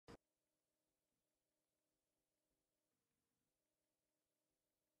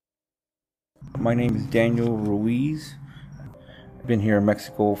My name is Daniel Ruiz. I've been here in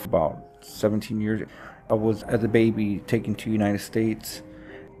Mexico for about 17 years. I was, as a baby, taken to the United States.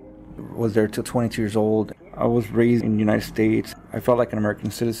 Was there till 22 years old. I was raised in the United States. I felt like an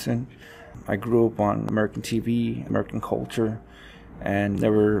American citizen. I grew up on American TV, American culture, and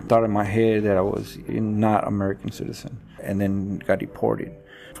never thought in my head that I was not American citizen. And then got deported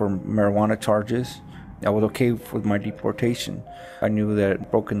for marijuana charges. I was okay with my deportation. I knew that I'd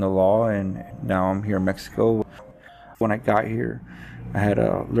broken the law, and now I'm here in Mexico. When I got here, I had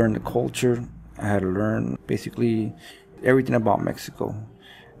to learn the culture. I had to learn basically everything about Mexico,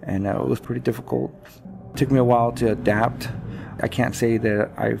 and it was pretty difficult. It took me a while to adapt. I can't say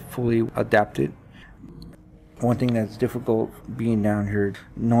that I fully adapted. One thing that's difficult being down here,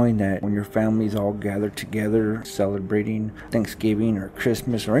 knowing that when your families all gathered together, celebrating Thanksgiving or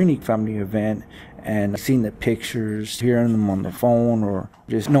Christmas or any family event, and seeing the pictures, hearing them on the phone, or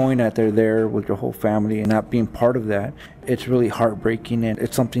just knowing that they're there with your whole family and not being part of that, it's really heartbreaking, and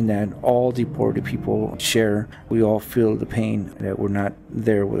it's something that all deported people share. We all feel the pain that we're not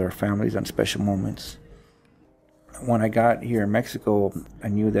there with our families on special moments. When I got here in Mexico, I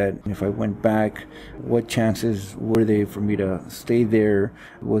knew that if I went back, what chances were they for me to stay there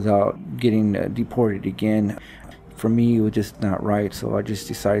without getting deported again? For me, it was just not right, so I just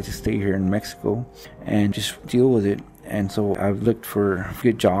decided to stay here in Mexico and just deal with it. And so I looked for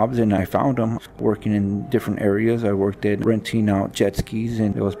good jobs, and I found them working in different areas. I worked at renting out jet skis,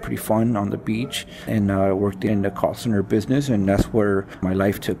 and it was pretty fun on the beach. And I worked in the call center business, and that's where my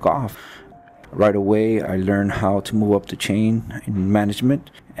life took off. Right away, I learned how to move up the chain in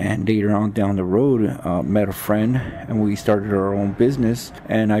management, and later on down the road, met a friend, and we started our own business,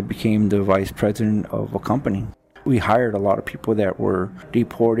 and I became the vice president of a company. We hired a lot of people that were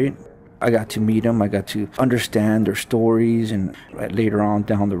deported. I got to meet them, I got to understand their stories, and later on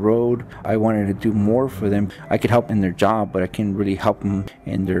down the road, I wanted to do more for them. I could help in their job, but I can't really help them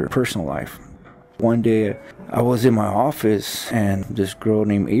in their personal life. One day, I was in my office, and this girl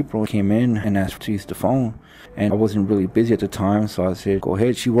named April came in and asked to use the phone. And I wasn't really busy at the time, so I said, go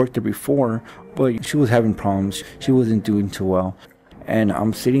ahead. She worked there before, but she was having problems. She wasn't doing too well. And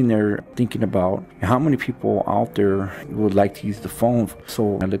I'm sitting there thinking about how many people out there would like to use the phone.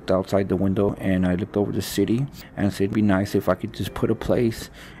 So I looked outside the window and I looked over the city and I said it'd be nice if I could just put a place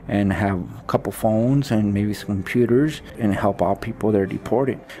and have a couple phones and maybe some computers and help out people that are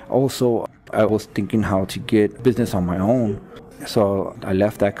deported. Also, I was thinking how to get business on my own. So I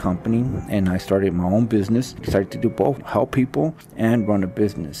left that company and I started my own business. Decided to do both, help people and run a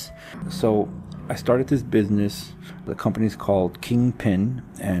business. So I started this business. The company is called Kingpin,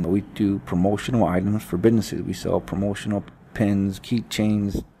 and we do promotional items for businesses. We sell promotional pins,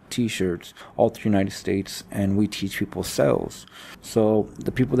 keychains, t-shirts all through the United States, and we teach people sales. So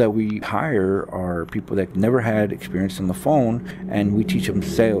the people that we hire are people that never had experience on the phone, and we teach them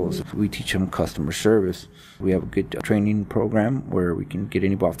sales. We teach them customer service. We have a good training program where we can get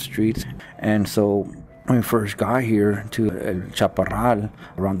anybody off the streets. And so when we first got here to El Chaparral,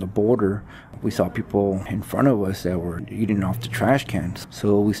 around the border, we saw people in front of us that were eating off the trash cans.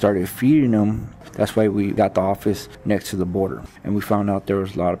 So we started feeding them. That's why we got the office next to the border. And we found out there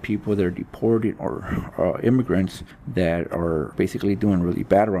was a lot of people that are deported or immigrants that are basically doing really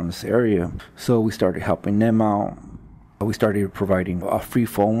bad around this area. So we started helping them out. We started providing a free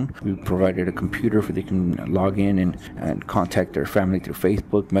phone. We provided a computer so they can log in and contact their family through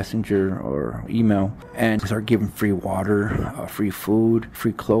Facebook, Messenger, or email. And we started giving free water, free food,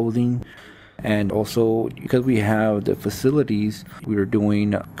 free clothing. And also, because we have the facilities, we were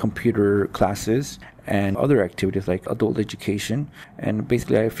doing computer classes and other activities like adult education. And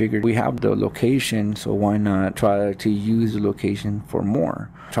basically, I figured we have the location, so why not try to use the location for more?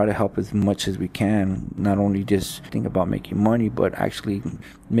 Try to help as much as we can, not only just think about making money, but actually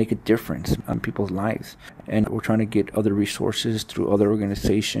make a difference on people's lives. And we're trying to get other resources through other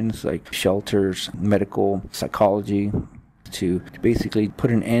organizations like shelters, medical, psychology, to basically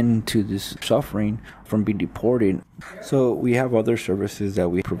put an end to this suffering from being deported. So we have other services that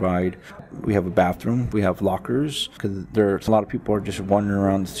we provide. We have a bathroom, we have lockers, because there's a lot of people are just wandering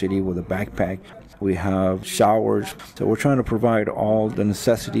around the city with a backpack. We have showers. So we're trying to provide all the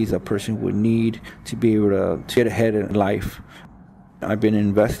necessities a person would need to be able to get ahead in life. I've been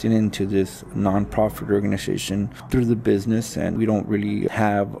investing into this nonprofit organization through the business, and we don't really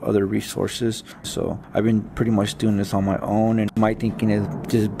have other resources. So I've been pretty much doing this on my own, and my thinking is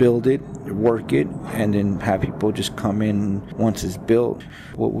just build it, work it, and then have people just come in once it's built.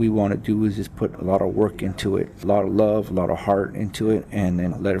 What we want to do is just put a lot of work into it, a lot of love, a lot of heart into it, and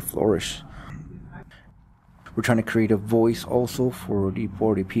then let it flourish. We're trying to create a voice also for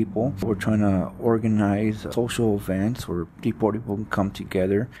deported people. We're trying to organize social events where deported people can come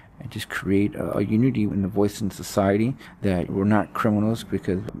together and just create a unity in the voice in society, that we're not criminals,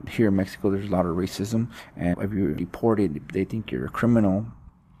 because here in Mexico there's a lot of racism, and if you're deported they think you're a criminal.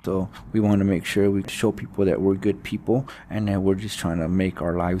 So we want to make sure we show people that we're good people and that we're just trying to make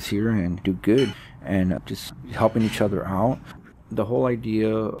our lives here and do good and just helping each other out. The whole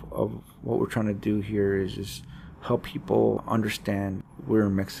idea of what we're trying to do here is just help people understand we're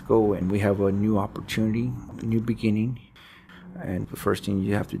in Mexico and we have a new opportunity, a new beginning. And the first thing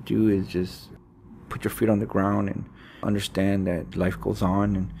you have to do is just put your feet on the ground and understand that life goes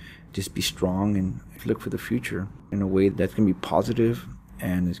on, and just be strong and look for the future in a way that's going to be positive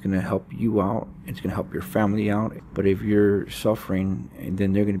and it's going to help you out. It's going to help your family out. But if you're suffering,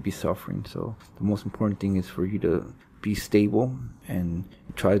 then they're going to be suffering. So the most important thing is for you to be stable and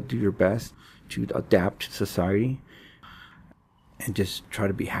try to do your best to adapt to society and just try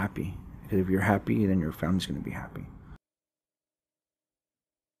to be happy. Because if you're happy, then your family's going to be happy.